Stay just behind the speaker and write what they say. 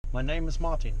my name is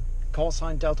Martin, call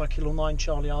sign Delta Kilo 9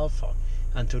 Charlie Alpha,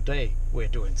 and today we're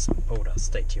doing some POTA.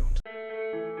 Stay tuned.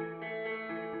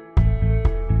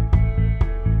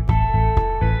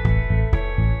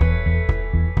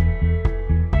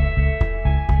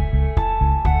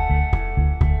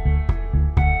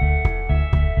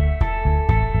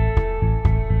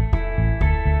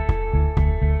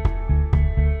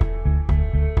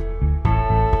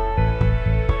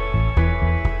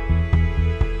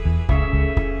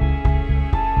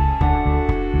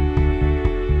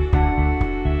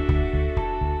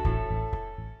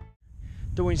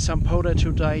 Doing some POTA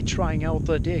today, trying out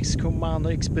the DX Commander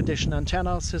Expedition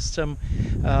antenna system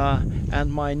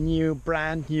and my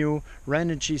brand new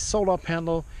Renogy solar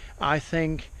panel. I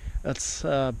think it's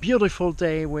a beautiful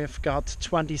day. We've got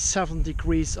 27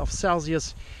 degrees of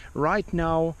Celsius right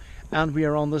now, and we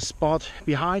are on the spot.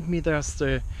 Behind me there's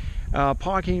the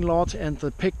parking lot and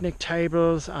the picnic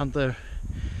tables, and the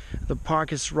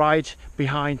park is right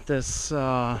behind this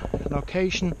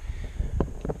location.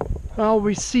 Well,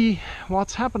 we see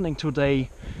what's happening today.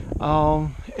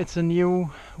 It's a new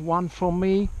one for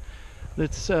me.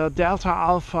 It's Delta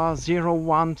Alpha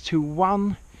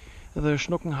 0121, the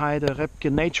Schnuckenheide Repke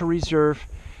Nature Reserve,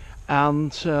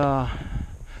 and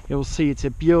you'll see it's a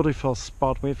beautiful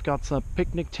spot. We've got a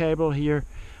picnic table here.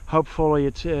 Hopefully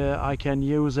I can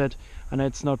use it and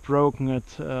it's not broken.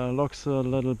 It looks a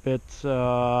little bit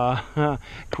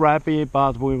crappy,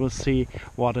 but we will see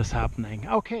what is happening.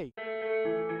 Okay.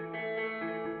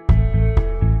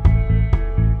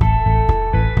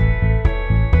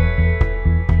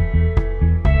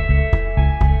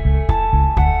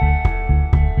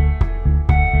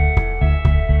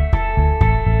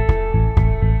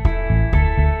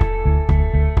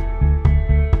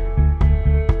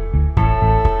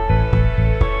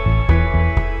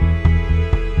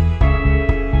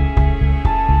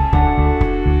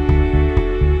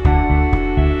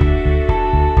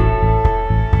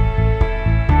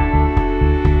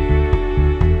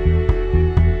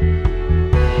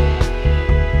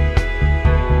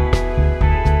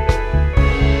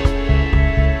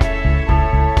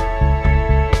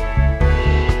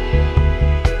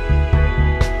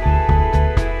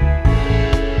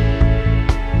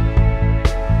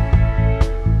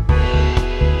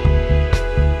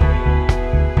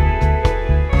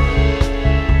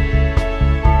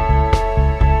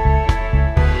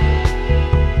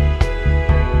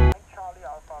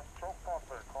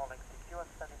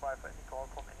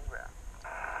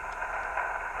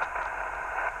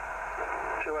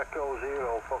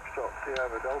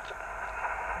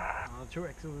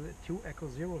 Two Echo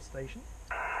Zero station.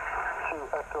 2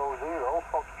 Echo Zero,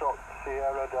 Foxtrot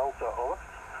Sierra Delta, over.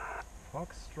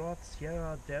 Foxtrot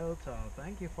Sierra Delta,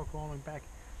 thank you for calling back.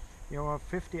 You're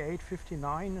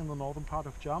 5859 in the northern part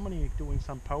of Germany, doing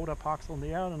some POTA parks on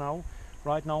the air now.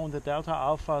 Right now in the Delta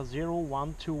Alpha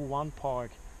 0121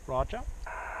 park. Roger.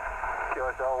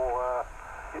 QSL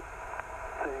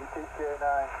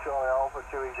TK9 Charlie Alpha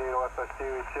 20 FST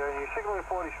return. Your signal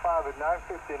report is 5 at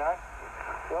 9:59.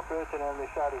 The operator name is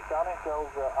Danny,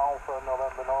 Delta Alpha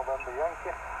November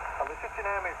Yankee, and the city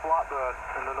name is Blackburn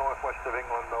in the northwest of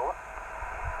England, over.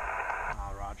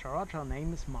 Roger,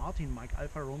 name is Martin, Mike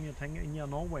Alpha Romeo Tango India,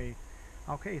 Norway.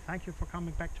 Okay, thank you for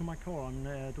coming back to my call.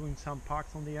 I'm doing some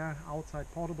parks on the air,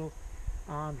 outside portable,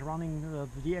 and running the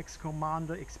DX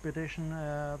Commander Expedition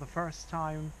the first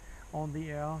time on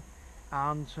the air,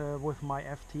 and with my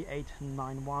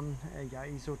FT891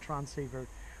 ISO transceiver.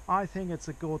 I think it's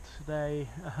a good day.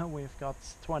 We've got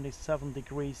 27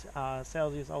 degrees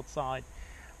Celsius outside,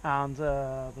 and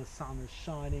the sun is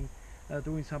shining,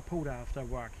 doing some POTA after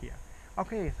work here.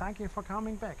 Okay, thank you for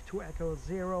coming back. 2 Echo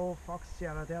Zero, Fox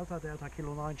Sierra Delta, Delta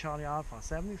Kilo 9 Charlie Alpha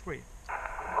 73.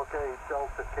 Okay,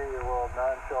 Delta Kilo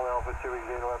 9 Charlie Alpha 20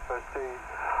 FST.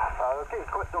 Okay,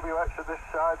 quick WX at this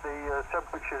side. The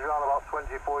temperature's around about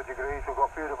 24 degrees. We've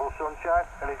got beautiful sunshine,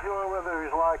 and if your weather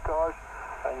is like ours,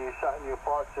 and you sat in your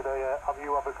park today, have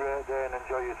a great day and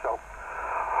enjoy yourself.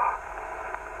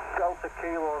 Delta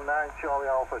Kilo 9 Charlie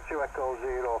Alpha 2 Echo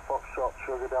Zero Foxtrot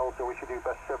Sugar Delta, we should do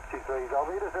best 73s. I'll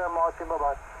lead us there, Martin, bye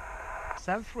bye.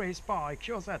 73 Spy,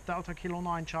 QZ Delta Kilo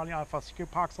 9 Charlie Alpha, secure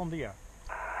parks on the air.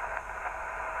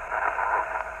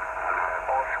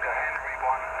 Oscar Henry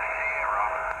 10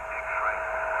 X-ray.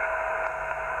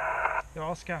 The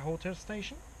Oscar Hotel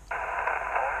Station.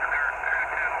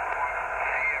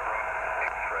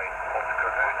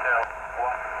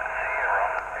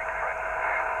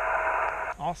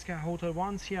 Oscar Hotel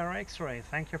 1 Sierra X-ray,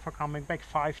 thank you for coming back.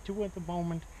 5-2 at the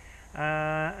moment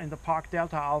in the park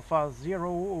Delta Alpha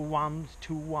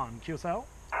 0121. QSL?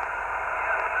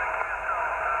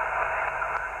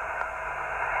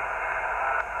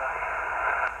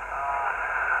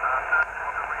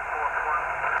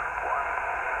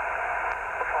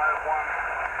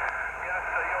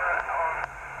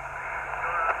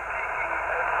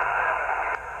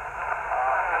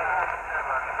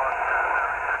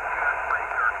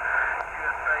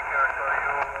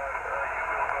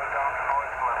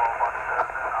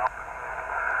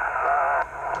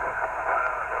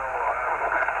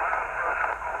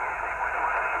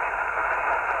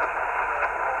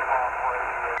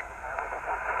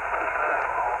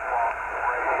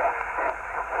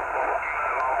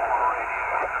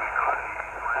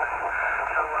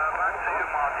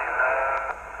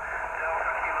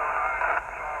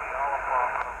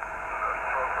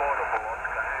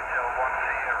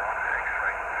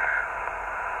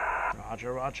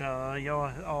 Roger, Roger.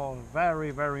 You're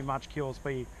very much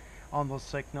QSB on the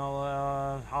signal,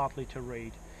 hardly to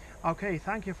read. Okay,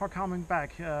 thank you for coming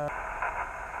back.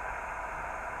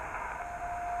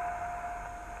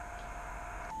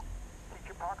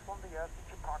 Parks on the air,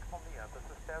 CQ Parks on the air. This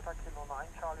is Delta Kilo 9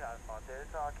 Charlie Alpha.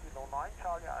 Delta Kilo 9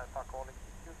 Charlie Alpha calling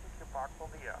CQ Parks on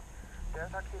the air.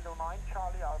 Delta Kilo 9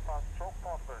 Charlie Alpha stroke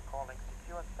portable calling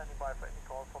CQ and standing by for any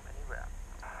call from anywhere.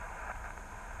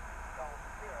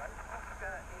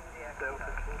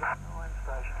 Delta Kilo 9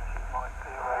 station, this is Mike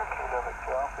 0 Kilo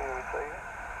Victor Alpha, you receiving?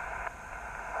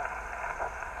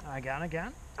 Again. This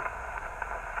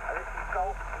is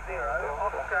Golf 0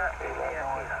 Oscar India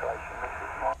Kilo.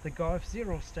 The Golf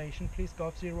 0 station, please.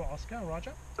 Golf 0 Oscar,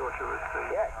 Roger.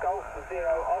 Yeah, Golf 0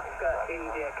 Oscar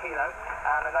India Kilo.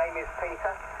 The name is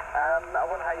Peter. I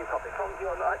wonder how you copy.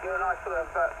 You're a nice sort of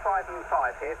 5 and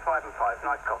 5 here, 5 and 5,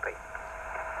 nice copy.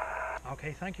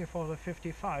 Okay, thank you for the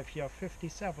 55 here,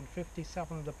 57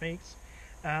 in the peaks.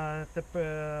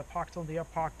 The parked on the air,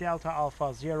 Park Delta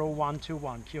Alpha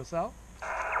 0121, QSL.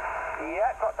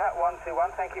 Yeah, got that 121,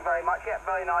 thank you very much. Yeah,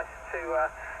 very nice to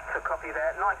copy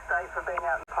there. Nice day for being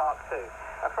out in Park too.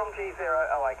 From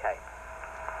G0OIK.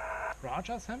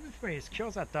 Roger, 73 is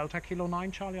QZ Delta Kilo 9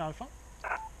 Charlie Alpha.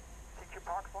 CQ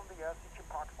Parks on the air, CQ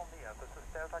Parks on the air. This is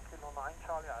Delta Kilo 9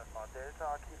 Charlie Alpha.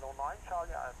 Delta Kilo 9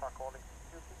 Charlie Alpha calling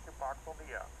CQ Parks on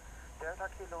the air. Delta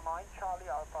Kilo 9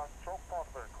 Charlie Alpha stroke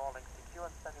portable calling CQ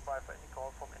and standing by for any call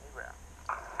from anywhere.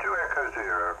 2 Echo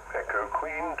 0, Echo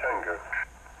Queen Tango.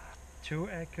 2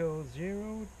 Echo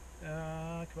 0,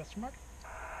 question mark?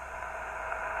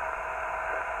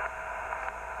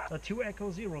 2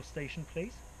 Echo 0 station,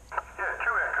 please. Yeah, 2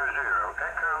 Echo 0,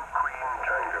 Echo Queen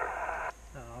Tango.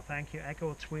 Thank you,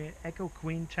 Echo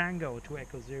Queen Tango, 2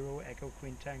 Echo 0, Echo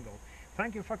Queen Tango.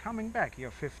 Thank you for coming back.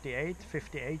 You're 58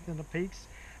 in the peaks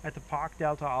at the Park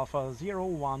Delta Alpha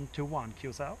 0121,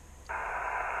 QSL.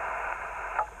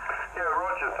 Yeah,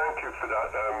 Roger, thank you for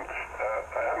that.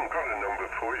 I haven't got a number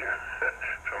for you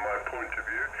from my point of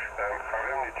view. I've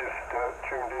only just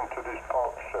tuned into this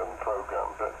Parks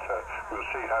program, but we'll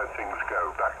see how things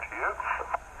go. Back to you.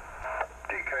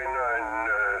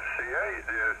 DK9CA,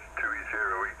 there's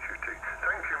 2E0EQT.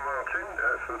 Thank you, Martin,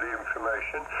 for the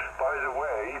information. By the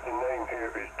way, the name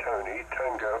here is Tony,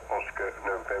 Tango Oscar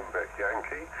November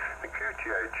Yankee. The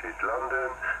QTH is London,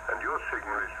 and your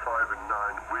signal is 5 and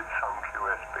 9 with some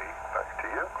QSB. Back to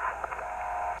you.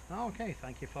 Okay,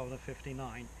 thank you for the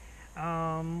 59.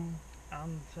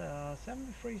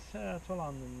 73 to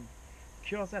London.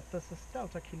 QZ, this is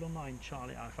Delta Kilo 9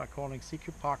 Charlie Alpha calling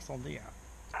CQ Parks on the air.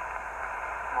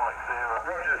 Mike 0.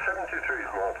 Roger, 73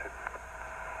 is Martin.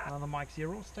 Another Mike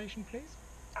 0 station, please.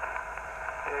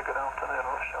 Yeah, good afternoon. I'm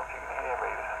not sure if you can hear me.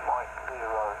 This is Mike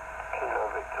 0 Kilo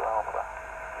Victor Alpha.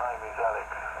 Name is Alex.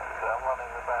 And I'm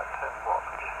running about 10 watts.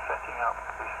 I'm just setting up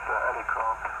this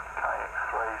Helicraft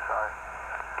KX3, so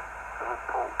the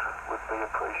report would be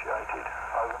appreciated.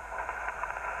 Over.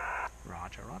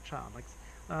 Roger, Alex.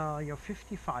 You're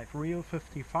 55, real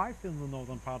 55 in the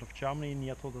northern part of Germany,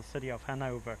 near to the city of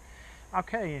Hanover.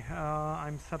 Okay,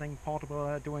 I'm setting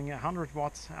portable, doing 100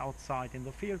 watts outside in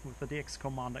the field with the DX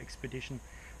Commander Expedition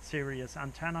Series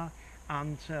antenna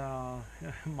and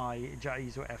my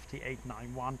JAISO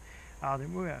FT891.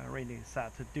 We're really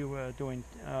sad to doing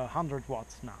 100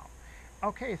 watts now.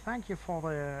 Okay, thank you for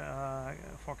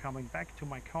coming back to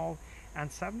my call. And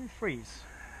 73s,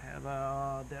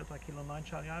 Delta Kilo 9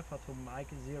 Charlie Alpha to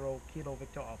Mike 0 Kilo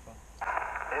Victor Alpha.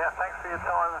 Yeah, thanks for your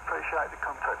time. Appreciate the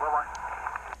contact. Bye-bye.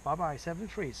 Bye-bye,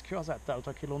 73s, QZ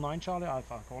Delta Kilo 9 Charlie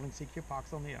Alpha, calling CQ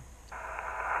Parks on the air.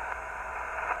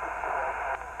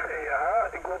 Ja,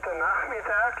 guten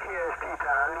Nachmittag, hier ist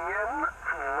Italien,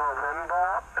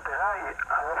 November 3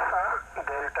 Alpha,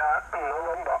 Delta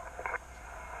November.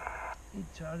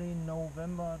 Italien,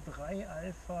 November 3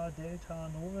 Alpha, Delta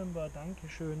November,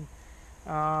 Dankeschön.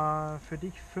 Für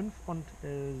dich 5 und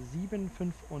 7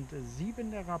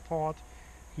 der Rapport.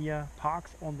 Hier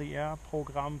Parks on the Air,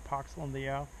 Programm Parks on the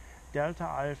Air,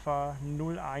 Delta Alpha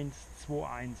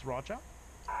 0121, Roger.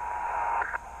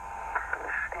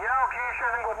 Ja, okay,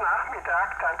 schönen guten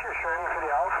Nachmittag, Dankeschön für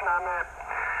die Aufnahme.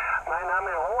 Mein Name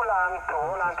ist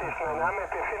Roland ist mein Name,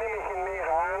 befinde mich in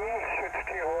Iran,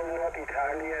 Südtirol,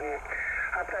 Norditalien.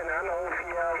 Hab deinen Anruf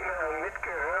hier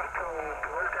mitgehört und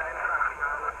wollte einfach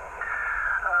mal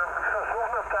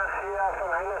versuchen, ob das hier von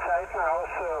meiner Seite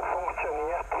aus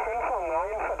funktioniert. 5 und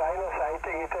 9 von deiner Seite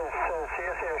geht es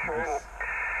sehr, sehr schön.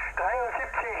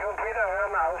 73 und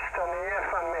wiederhören aus der Nähe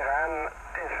von Iran.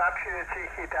 Es verabschiedet sich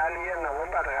Italien,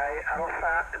 November 3,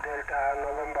 Alpha, Delta,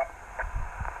 November.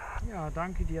 Ja,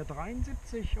 danke dir,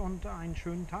 73 und einen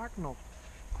schönen Tag noch.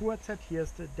 QZ, hier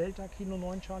ist Delta Kilo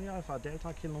 9 Charlie Alpha,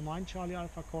 Delta Kilo 9 Charlie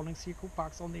Alpha calling CQ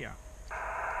Parks on the air.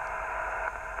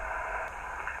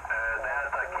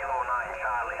 Delta Kilo 9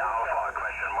 Charlie Alpha,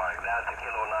 question mark, Delta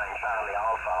Kilo 9 Charlie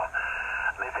Alpha.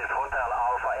 This is Hotel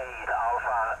Alpha 8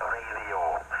 Alpha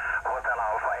Radio. Hotel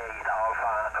Alpha 8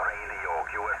 Alpha Radio,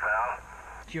 QSL?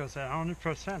 QSL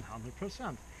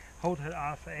 100%. Hotel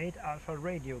Alpha 8 Alpha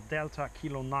Radio, Delta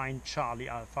Kilo 9 Charlie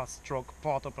Alpha stroke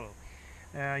portable.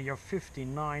 You're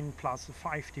 59 plus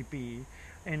 5 dB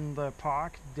in the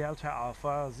park Delta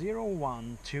Alpha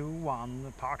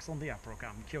 0121 parks on the air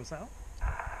program. QSL?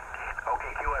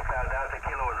 Okay, QSL Delta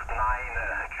Kilo 9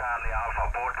 Charlie Alpha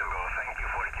portable. Thank you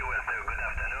for QSL. Good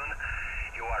afternoon.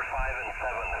 You are 5 and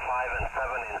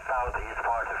 7 in southeast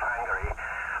part of Hungary.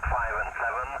 5 and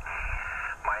 7.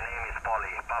 My name is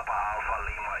Polly, Papa Alpha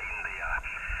Lima India.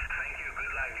 Thank you,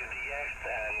 good luck to DX,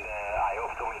 and I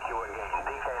hope to meet you again.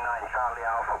 DK9 Charlie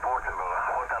Alpha Portable,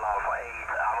 Hotel Alpha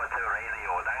 8 Amateur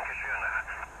Radio. Dankeschön.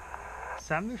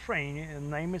 73,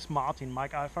 name is Martin,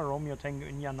 Mike Alpha Romeo Tango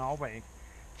India Norway.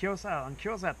 QSL and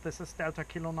QZ, this is Delta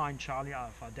Kilo 9 Charlie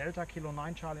Alpha. Delta Kilo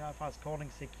 9 Charlie Alpha is calling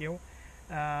CQ.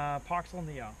 Parks on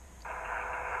the air.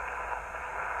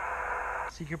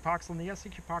 CQ Parks on the air,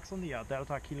 CQ Parks on the air.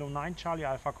 Delta Kilo 9 Charlie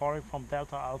Alpha calling from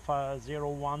Delta Alpha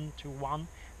 0121.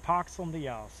 Parks on the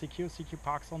air. CQ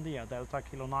Parks on the air. Delta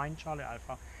Kilo 9 Charlie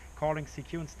Alpha calling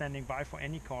CQ and standing by for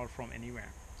any call from anywhere.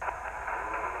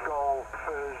 Golf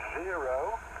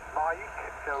 0, Mike,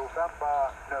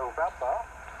 November.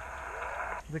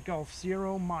 The Golf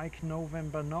 0, Mike,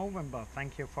 November.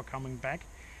 Thank you for coming back.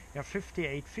 You're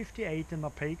 58 in the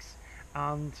peaks.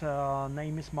 And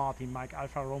name is Martin, Mike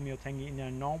Alpha Romeo Tango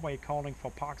in Norway calling for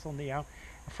Parks on the air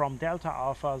from Delta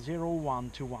Alpha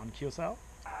 0121. QSL?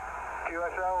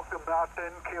 QSL, good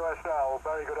Martin, QSL,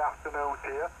 very good afternoon to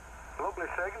you. Lovely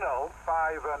signal,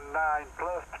 5 and 9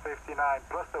 plus, 59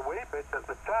 plus a wee bit at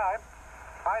the time.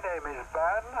 My name is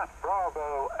Ben,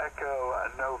 Bravo Echo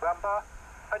November,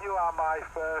 and you are my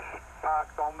first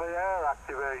Parks on the Air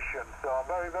activation, so I'm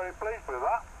very, very pleased with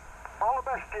that. All the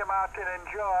best to you, Martin.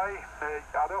 Enjoy.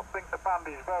 I don't think the band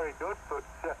is very good, but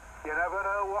you never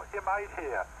know what you might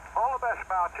hear. All the best,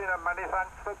 Martin, and many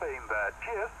thanks for being there.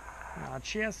 Cheers.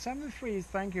 Cheers, 73.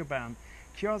 Thank you, Ben.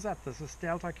 QZ, this is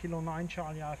Delta Kilo 9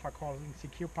 Charlie Alpha calling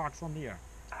CQ Parks on the air.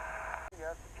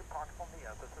 Yes, CQ Parks on the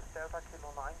air. This is Delta Kilo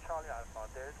 9 Charlie Alpha.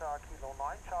 Delta Kilo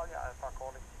 9 Charlie Alpha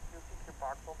calling CQ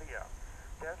Parks on the air.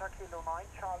 Delta Kilo 9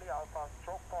 Charlie Alpha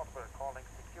stroke portable calling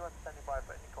CQ and standing by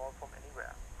for any call from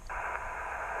anywhere.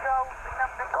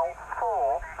 Golf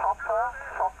 4, Papa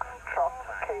Foxtrot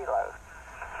Kilo.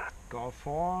 Golf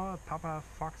 4, Papa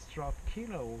Foxtrot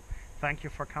Kilo. Thank you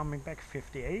for coming back.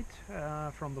 58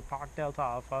 from the Park Delta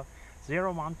Alpha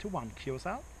 0121.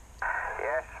 QSL?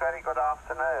 Yes, very good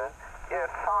afternoon. You're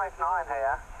 5-9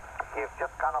 here. You've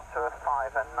just gone up to a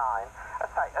 5 and 9. I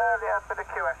say earlier a bit of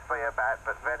QSB about,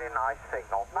 but very nice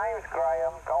signal. Name's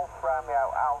Graham, Golf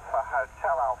Romeo Alpha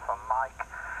Hotel Alpha Mike,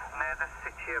 near the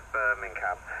city of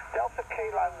Birmingham. Delta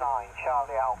Kilo 9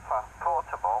 Charlie Alpha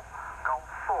portable, Golf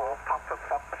 4 Papa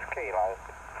Fox Kilo.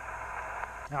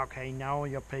 Okay, now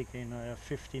you're picking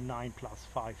 59 plus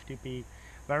 5 dB.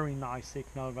 Very nice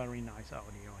signal, very nice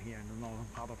audio here in the northern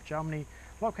part of Germany,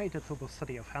 located to the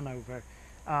city of Hanover.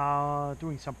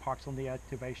 Doing some parks on the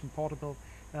activation portable,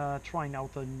 trying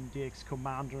out the DX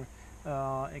Commander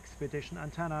expedition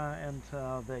antenna and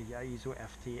the ISO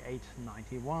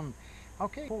FT891.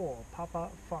 Okay, 4 Papa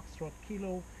Foxtrot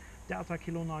Kilo, Delta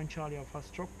Kilo 9 Charlie Alpha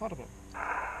stroke portable.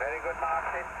 Very good,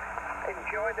 Martin.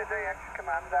 Enjoy the DX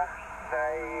Commander.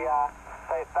 They're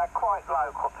quite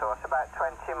local to us, about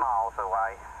 20 miles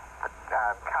away.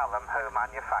 Callum, who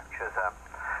manufactures them.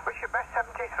 Wish you best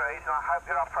 73s, and I hope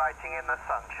you're operating in the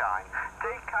sunshine.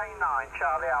 DK9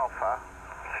 Charlie Alpha,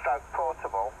 stroke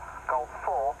portable, Golf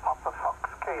 4 Papa Fox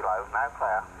Kilo, now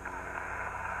clear.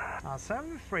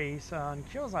 73s and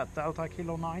QZ, Delta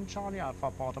Kilo 9 Charlie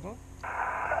Alpha portable.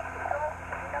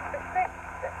 Number 6,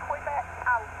 Quebec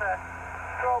Alpha,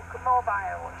 stroke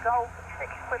mobile, Golf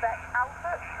 6 Quebec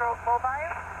Alpha, stroke mobile.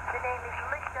 The name is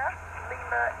Linda,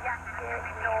 Lima Yankee,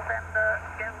 November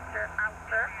Delta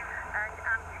Alpha, and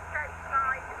I'm just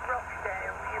outside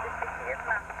Rochdale, near the city of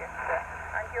Manchester,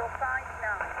 and you're 5'9",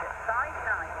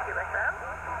 QSL.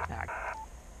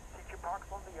 CQ Parks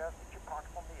on the air, CQ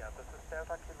Parks on the air. This is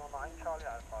Delta Kilo 9 Charlie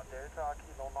Alpha, Delta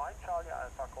Kilo 9 Charlie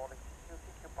Alpha calling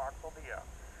CQ Parks on the air.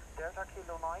 Delta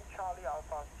Kilo 9 Charlie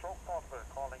Alpha stroke portable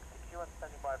calling CQ and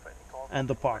standing by for any call. And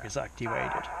the park is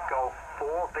activated. Golf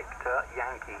 4 Victor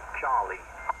Yankee Charlie.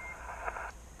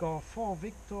 Go for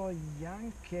Victor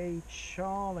Yankee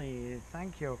Charlie.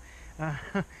 Thank you.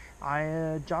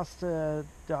 I just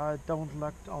don't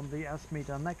look on the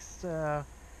S-meter. Next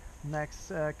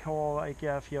call I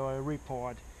give you a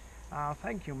report.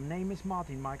 Thank you. Name is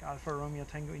Martin, Mike Alpha Romeo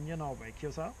Tango India Norway.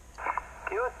 QSL?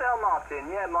 QSL Martin,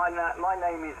 yeah, my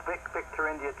name is Victor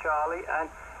India Charlie, and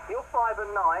you're 5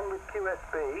 and 9 with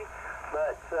QSB,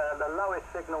 but the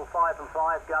lowest signal 5 and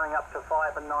 5 going up to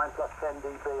 5 and 9 plus 10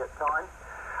 dB at times.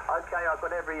 Okay, I've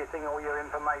got everything, all your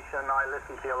information. I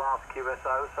listened to your last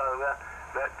QSO, so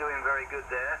they're doing very good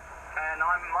there. And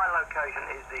my location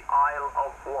is the Isle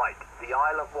of Wight,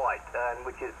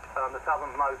 which is on the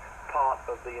southernmost part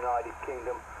of the United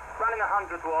Kingdom. Running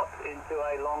 100 watts into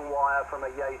a long wire from a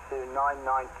Yaesu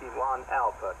 991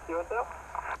 Alpha. QSL?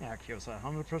 Yeah, QSL,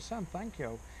 100%, thank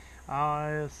you.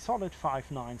 Solid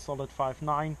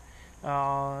 5.9,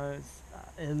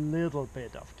 a little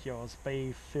bit of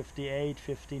QSB 58,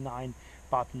 59,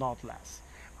 but not less.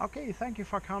 Okay, thank you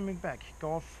for coming back.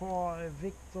 Go for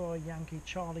Victor Yankee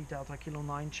Charlie Delta Kilo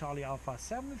 9 Charlie Alpha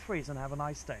 73 and have a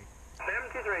nice day.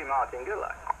 73 Martin, good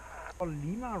luck. For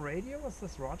Lima Radio, is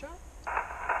this Roger?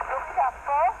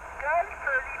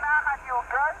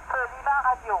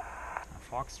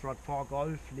 Foxtrot 4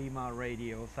 Golf Lima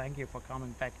Radio, thank you for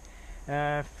coming back.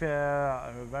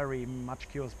 Very much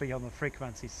QSB on the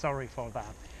frequency, sorry for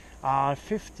that.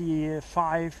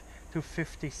 55 to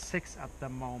 56 at the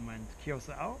moment.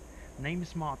 QSL, name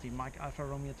is Martin, Mike Alpha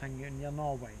Romeo Tango India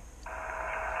Norway.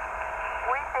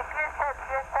 Oui, c'est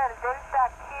QSL Delta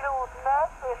Kilo 9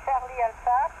 Charlie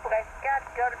Alpha pour S4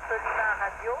 Golf Lima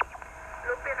Radio.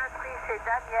 L'opératrice est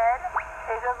Danielle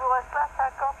et je vous reçois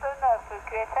 59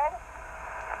 QSL.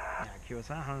 Yeah,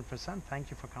 QSL 100%,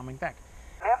 thank you for coming back.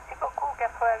 Merci beaucoup,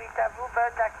 88 à vous,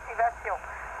 bonne activation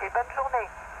et bonne journée.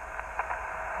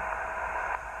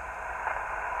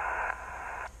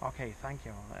 Okay, thank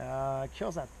you.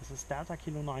 QSL, this is Delta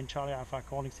Kilo 9 Charlie Alpha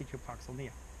calling CQ Pixel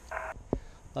near.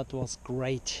 That was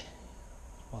great.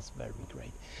 It was very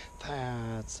great.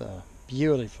 That's a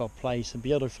beautiful place, a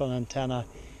beautiful antenna.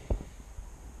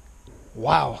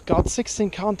 Wow, got 16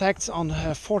 contacts on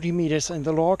 40 meters in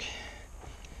the log,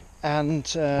 and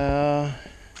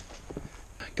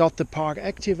got the park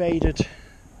activated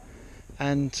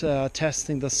and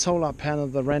testing the solar panel,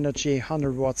 the Renogy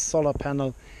 100 watts solar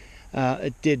panel.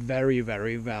 It did very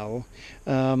well.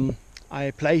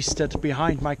 I placed it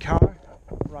behind my car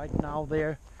right now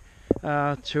there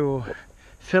to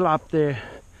fill up the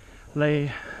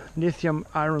lithium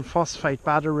iron phosphate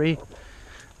battery,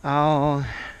 and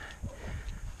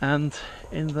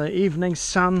in the evening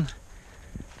sun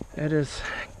it is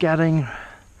getting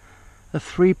a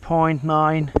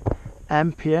 3.9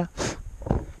 ampere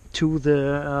to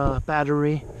the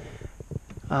battery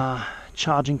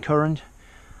charging current.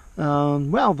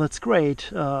 Well, that's great.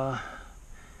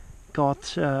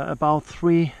 Got about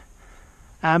 3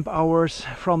 amp hours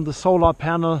from the solar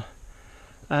panel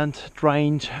and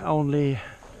drained only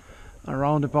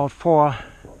around about 4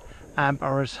 amp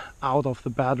hours out of the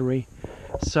battery,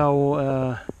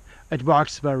 so it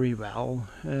works very well.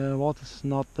 What is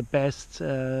not the best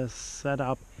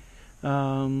setup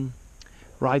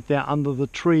right there under the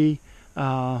tree,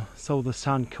 so the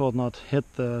sun could not hit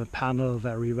the panel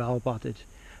very well, but it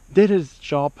did its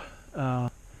job,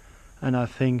 and I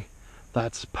think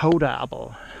that's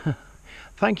potable.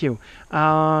 Thank you.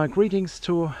 Greetings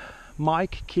to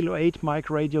Mike, Kilo 8, Mike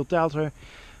Radio Delta,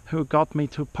 who got me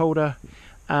to POTA,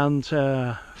 and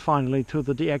finally to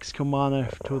the DX commander,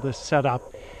 to the setup.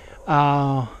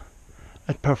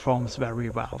 It performs very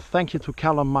well. Thank you to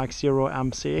Callum Mike 0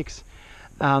 MCX,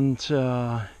 and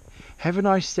have a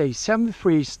nice day.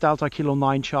 73 Delta Kilo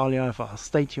 9 Charlie Alpha.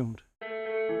 Stay tuned.